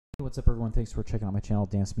What's up, everyone? Thanks for checking out my channel,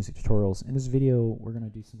 Dance Music Tutorials. In this video, we're going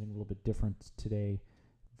to do something a little bit different today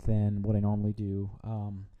than what I normally do.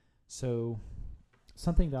 So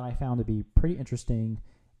something that I found to be pretty interesting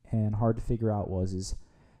and hard to figure out is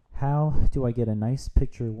how do I get a nice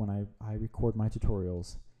picture when I record my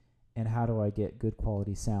tutorials, and how do I get good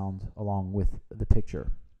quality sound along with the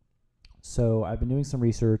picture? So I've been doing some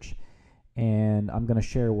research, and I'm going to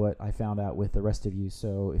share what I found out with the rest of you.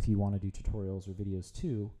 So if you want to do tutorials or videos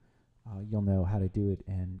too, you'll know how to do it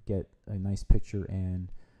and get a nice picture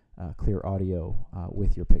and clear audio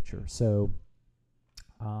with your picture. So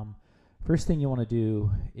first thing you want to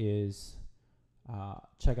do is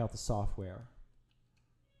check out the software.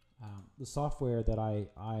 The software that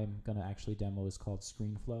I'm going to actually demo is called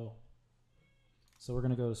Screenflow. So we're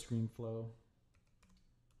going to go to Screenflow.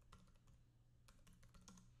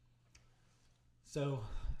 So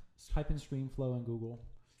type in Screenflow in Google,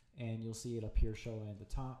 and you'll see it up here showing at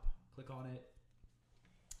the top. Click on it,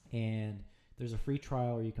 and there's a free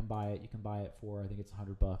trial, or you can buy it. You can buy it for, I think it's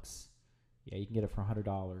 $100. Yeah, you can get it for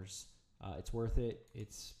 $100. It's worth it.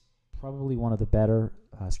 It's probably one of the better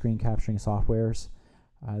screen capturing softwares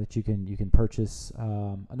that you can purchase.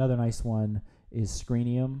 Another nice one is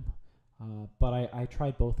Screenium, but I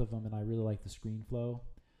tried both of them, and I really like the Screenflow.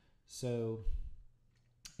 So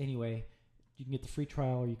anyway, you can get the free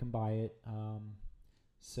trial, or you can buy it.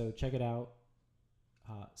 So check it out.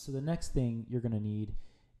 So the next thing you're going to need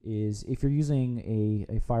is, if you're using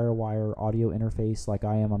a FireWire audio interface like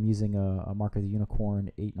I am, I'm using a Mark of the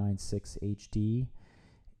Unicorn 896 HD.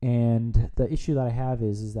 And the issue that I have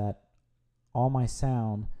is that all my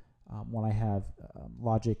sound, when I have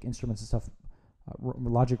Logic instruments and stuff,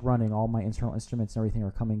 Logic running, all my internal instruments and everything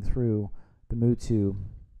are coming through the Mutu,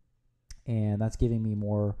 and that's giving me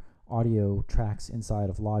more audio tracks inside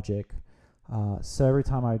of Logic. So every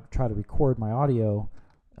time I try to record my audio,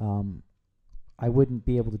 I wouldn't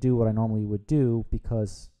be able to do what I normally would do,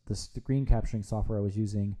 because the screen capturing software I was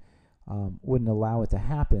using wouldn't allow it to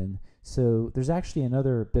happen. So there's actually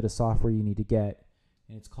another bit of software you need to get,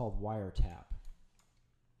 and it's called WireTap.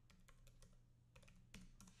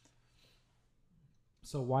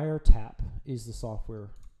 So WireTap is the software.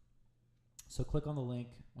 So click on the link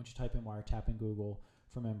once you type in WireTap in Google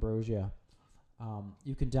from Ambrosia.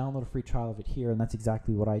 You can download a free trial of it here, and that's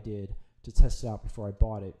exactly what I did to test it out before I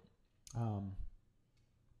bought it.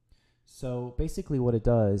 So basically what it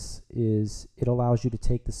does is it allows you to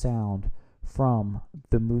take the sound from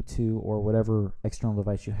the Mutu or whatever external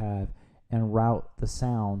device you have and route the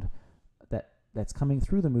sound that's coming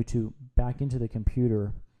through the Mutu back into the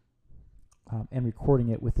computer, and recording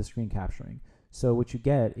it with the screen capturing. So what you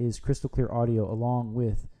get is crystal clear audio along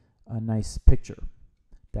with a nice picture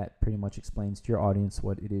that pretty much explains to your audience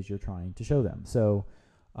what it is you're trying to show them. So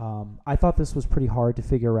I thought this was pretty hard to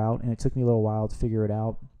figure out, and it took me a little while to figure it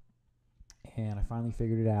out, and I finally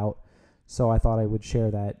figured it out. So I thought I would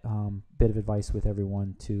share that bit of advice with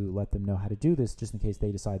everyone to let them know how to do this, just in case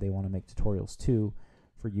they decide they want to make tutorials too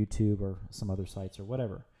for YouTube or some other sites or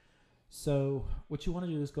whatever. So what you want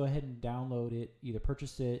to do is go ahead and download it, either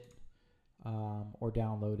purchase it or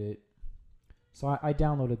download it. So I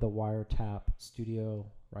downloaded the WireTap Studio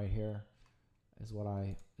right here. Is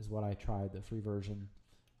what I tried, the free version.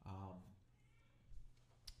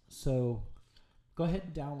 So go ahead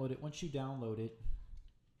and download it. Once you download it,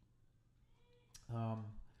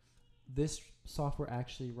 this software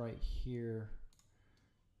actually right here,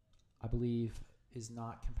 I believe, is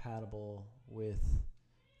not compatible with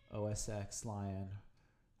OS X Lion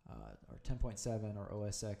or 10.7 or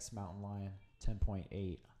OS X Mountain Lion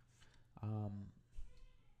 10.8.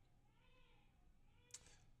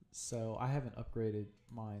 So I haven't upgraded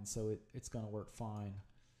mine, so it's going to work fine.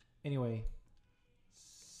 Anyway,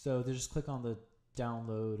 so just click on the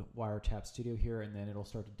download WireTap Studio here, and then it'll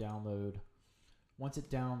start to download. Once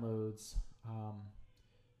it downloads,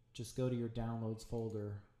 just go to your downloads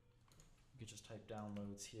folder. You can just type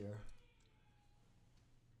downloads here,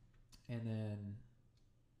 and then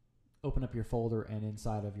open up your folder, and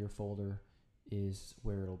inside of your folder is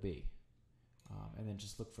where it'll be. And then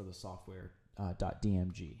just look for the software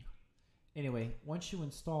 .dmg. Anyway, once you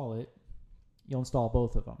install it, you'll install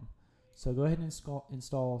both of them. So go ahead and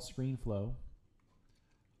install Screenflow,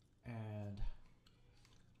 and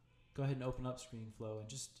go ahead and open up Screenflow, and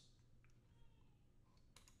just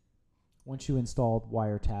once you installed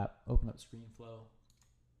WireTap, open up Screenflow,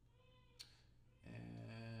 and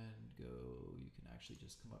you can actually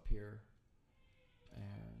just come up here,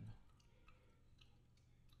 and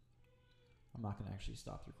I'm not going to actually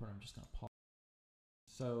stop the recording, I'm just going to pause.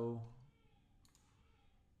 So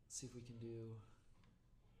let's see if we can do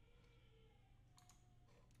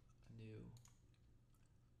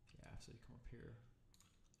So you come up here.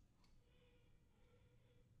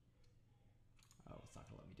 Oh, it's not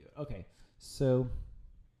going to let me do it. Okay, so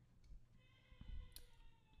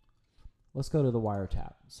let's go to the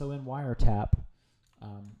WireTap. So in WireTap,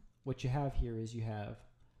 what you have here is you have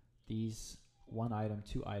these 1 item,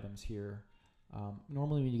 2 items here.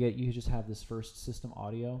 Normally when you just have this first system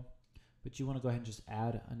audio, but you want to go ahead and just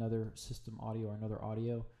add another system audio or another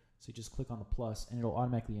audio. So you just click on the plus and it'll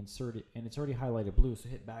automatically insert it, and it's already highlighted blue, so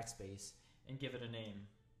hit backspace and give it a name,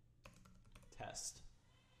 test.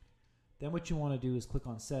 Then what you want to do is click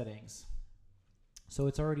on settings. So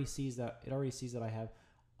it already sees that I have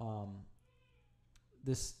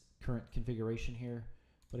this current configuration here.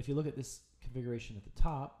 But if you look at this configuration at the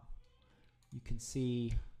top, you can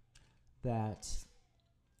see that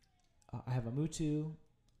I have a Mutu,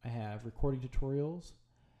 I have recording tutorials,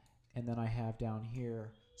 and then I have down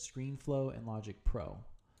here ScreenFlow and Logic Pro.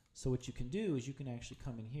 So what you can do is you can actually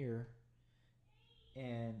come in here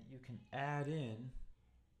and you can add in,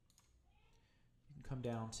 you can come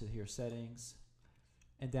down to here, settings,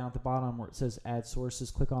 and down at the bottom where it says add sources,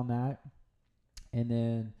 click on that. And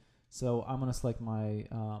then, so I'm going to select my,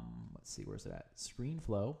 let's see, where's it at?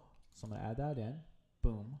 ScreenFlow. So I'm going to add that in.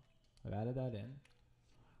 Boom. I've added that in.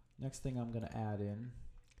 Next thing I'm going to add in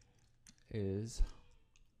is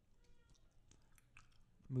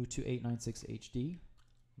Mutu 896 HD.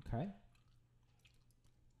 Okay.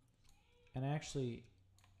 And actually,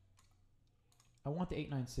 I want the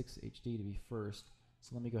 896 HD to be first.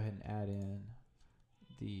 So let me go ahead and add in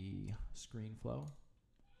the ScreenFlow.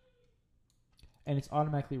 And it's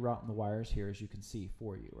automatically routing the wires here, as you can see,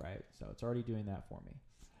 for you, right? So it's already doing that for me.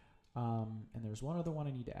 And there's one other one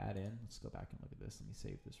I need to add in. Let's go back and look at this. Let me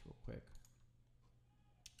save this real quick.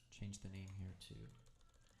 Change the name here to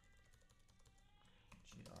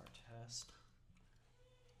GR test.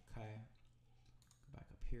 Okay. Go back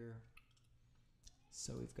up here.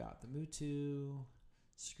 So we've got the Mutu,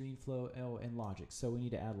 ScreenFlow, and Logic. So we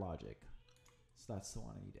need to add Logic. So that's the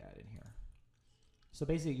one I need to add in here. So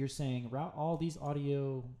basically you're saying route all these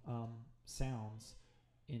audio sounds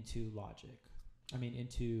into Logic. I mean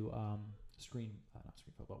into not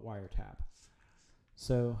ScreenFlow, but WireTap.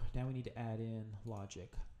 So now we need to add in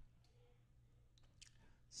Logic.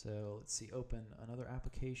 So let's see, open another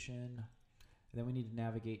application. And then we need to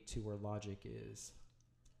navigate to where Logic is.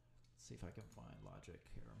 Let's see if I can find Logic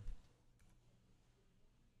here.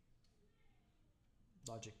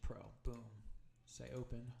 Logic Pro, boom. Say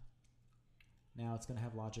open. Now it's going to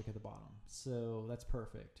have Logic at the bottom. So that's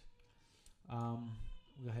perfect. We'll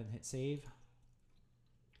go ahead and hit save.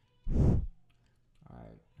 All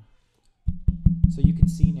right. So you can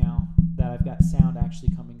see now that I've got sound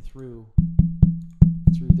actually coming through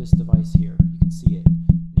this device here. You can see it.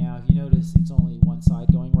 Now if you notice it's only one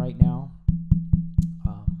side going right now.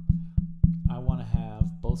 I want to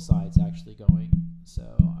have both sides actually going. So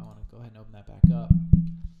I want to go ahead and open that back up.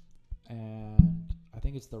 And I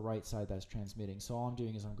think it's the right side that's transmitting. So all I'm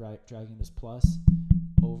doing is I'm dragging this plus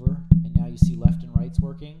over, and now you see left and right's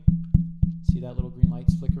working. See that little green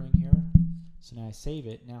light's flickering here? So now I save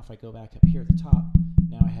it. Now if I go back up here at the top,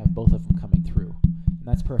 now I have both of them coming through. And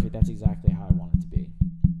that's perfect. That's exactly how I want it to be.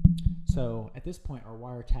 So at this point, our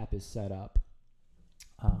WireTap is set up.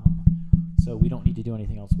 So we don't need to do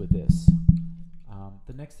anything else with this.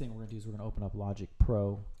 The next thing we're going to do is we're going to open up Logic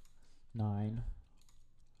Pro 9.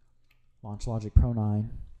 Launch Logic Pro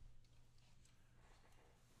 9.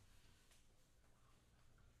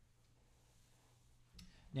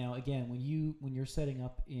 Now again, when you're setting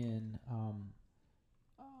up in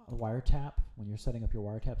WireTap, when you're setting up your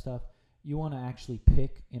WireTap stuff, you want to actually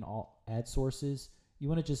pick in all add sources. You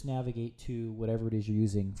want to just navigate to whatever it is you're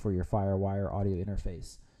using for your FireWire audio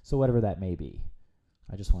interface. So whatever that may be.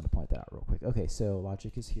 I just wanted to point that out real quick. Okay, so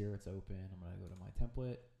Logic is here. It's open. I'm going to go to my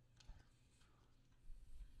template.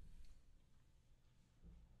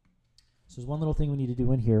 So there's one little thing we need to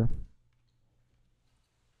do in here.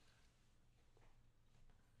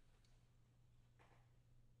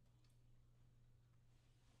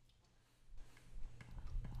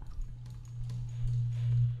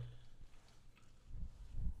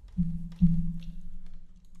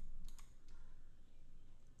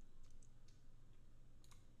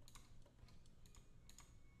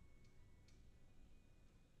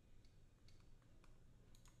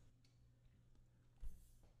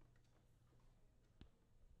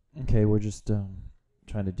 Okay, we're just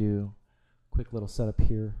trying to do a quick little setup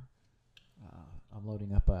here. I'm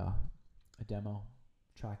loading up a demo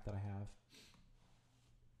track that I have.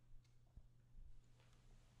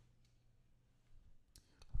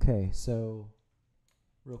 Okay, so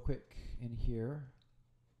real quick in here.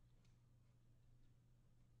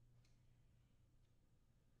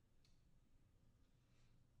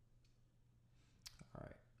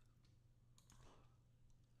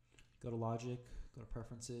 Go to Logic, go to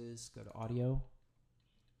Preferences, go to Audio.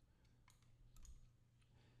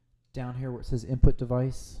 Down here where it says Input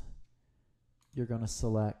Device, you're going to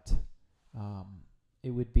select, it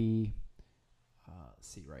would be, let's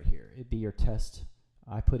see right here, it'd be your test.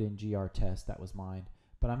 I put in GR test, that was mine,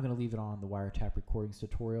 but I'm going to leave it on the WireTap recordings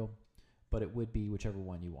tutorial, but it would be whichever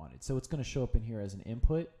one you wanted. So it's going to show up in here as an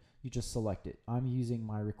input. You just select it. I'm using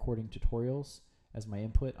my recording tutorials as my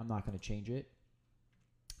input. I'm not going to change it.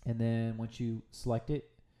 And then once you select it,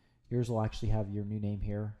 yours will actually have your new name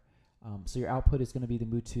here. So your output is going to be the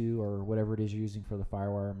Mu2 or whatever it is you're using for the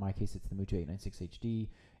FireWire. In my case, it's the Mu2 896HD.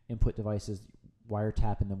 Input device is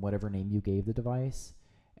WireTap and then whatever name you gave the device.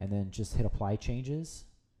 And then just hit Apply Changes.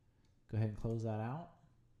 Go ahead and close that out.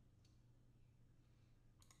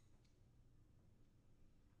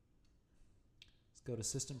 Let's go to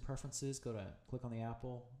System Preferences. Click on the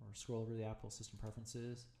Apple or scroll over the Apple System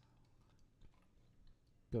Preferences.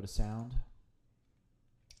 Go to Sound.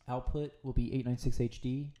 Output will be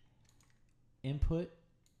 896HD. Input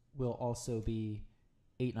will also be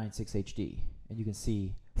 896HD. And you can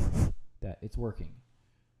see that it's working.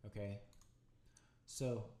 Okay.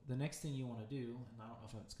 So the next thing you want to do, and I don't know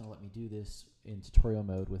if it's going to let me do this in tutorial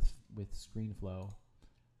mode with ScreenFlow.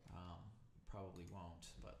 Probably won't,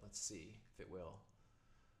 but let's see if it will.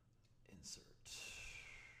 Insert.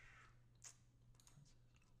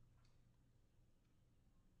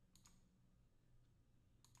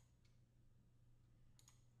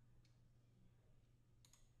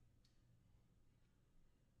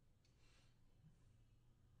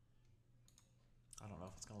 I don't know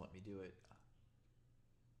if it's going to let me do it.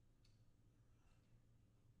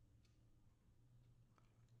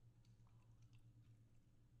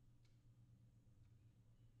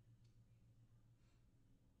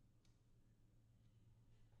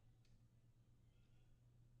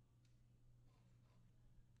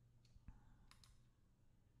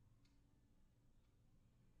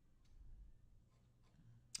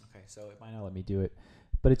 Okay, so it might not let me do it,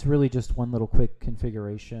 but it's really just one little quick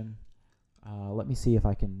configuration. Let me see if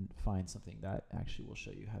I can find something that actually will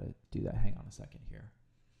show you how to do that. Hang on a second here.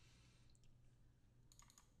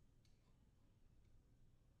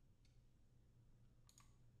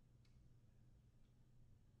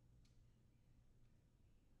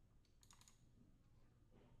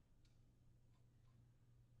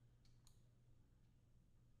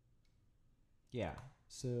 Yeah,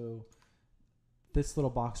 so this little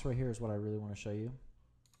box right here is what I really want to show you.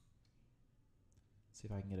 See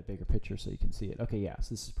if I can get a bigger picture so you can see it. Okay, yeah, so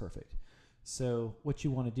this is perfect. So what you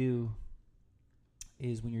want to do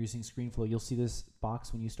is when you're using ScreenFlow, you'll see this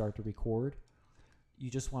box when you start to record. You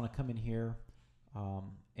just want to come in here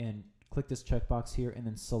and click this checkbox here and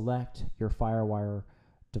then select your FireWire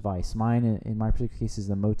device. Mine, in my particular case, is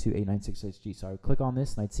the Mo2 896HD. So I would click on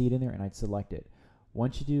this and I'd see it in there and I'd select it.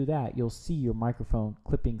 Once you do that, you'll see your microphone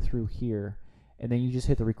clipping through here, and then you just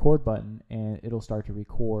hit the record button and it'll start to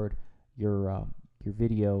record your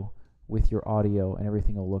video with your audio, and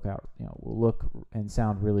everything will will look and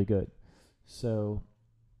sound really good. So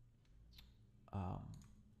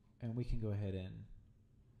and we can go ahead and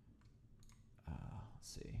let's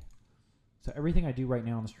see. So everything I do right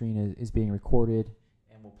now on the screen is being recorded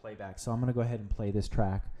and will play back. So I'm going to go ahead and play this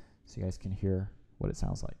track so you guys can hear what it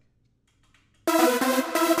sounds like.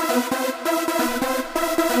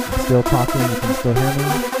 I'm still talking, you can still hear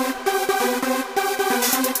me.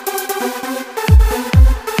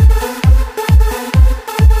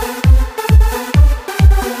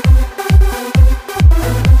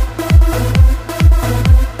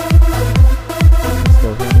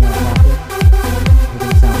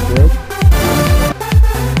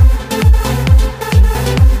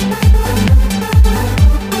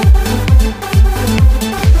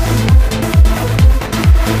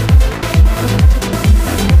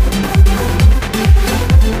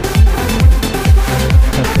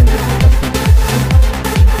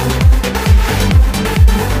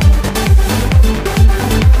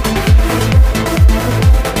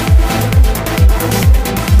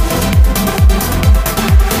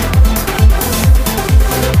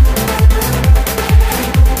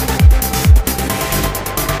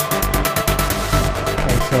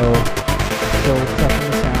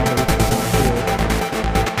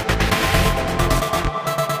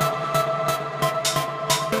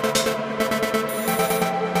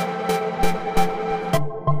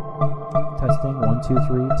 Testing, 1, 2,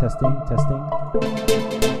 3, testing, testing.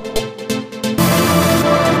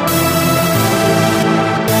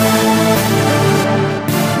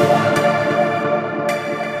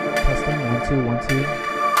 Testing, 1, 2, 1,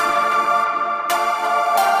 2.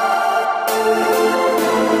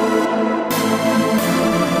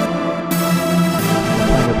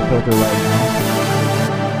 coworker right now.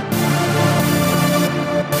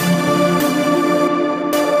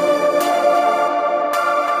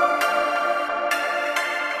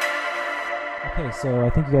 Okay, so I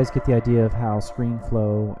think you guys get the idea of how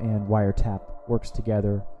ScreenFlow and WireTap works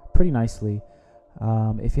together pretty nicely.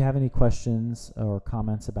 If you have any questions or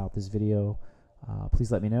comments about this video,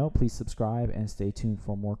 please let me know. Please subscribe and stay tuned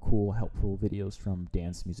for more cool, helpful videos from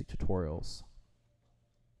Dan's Music Tutorials.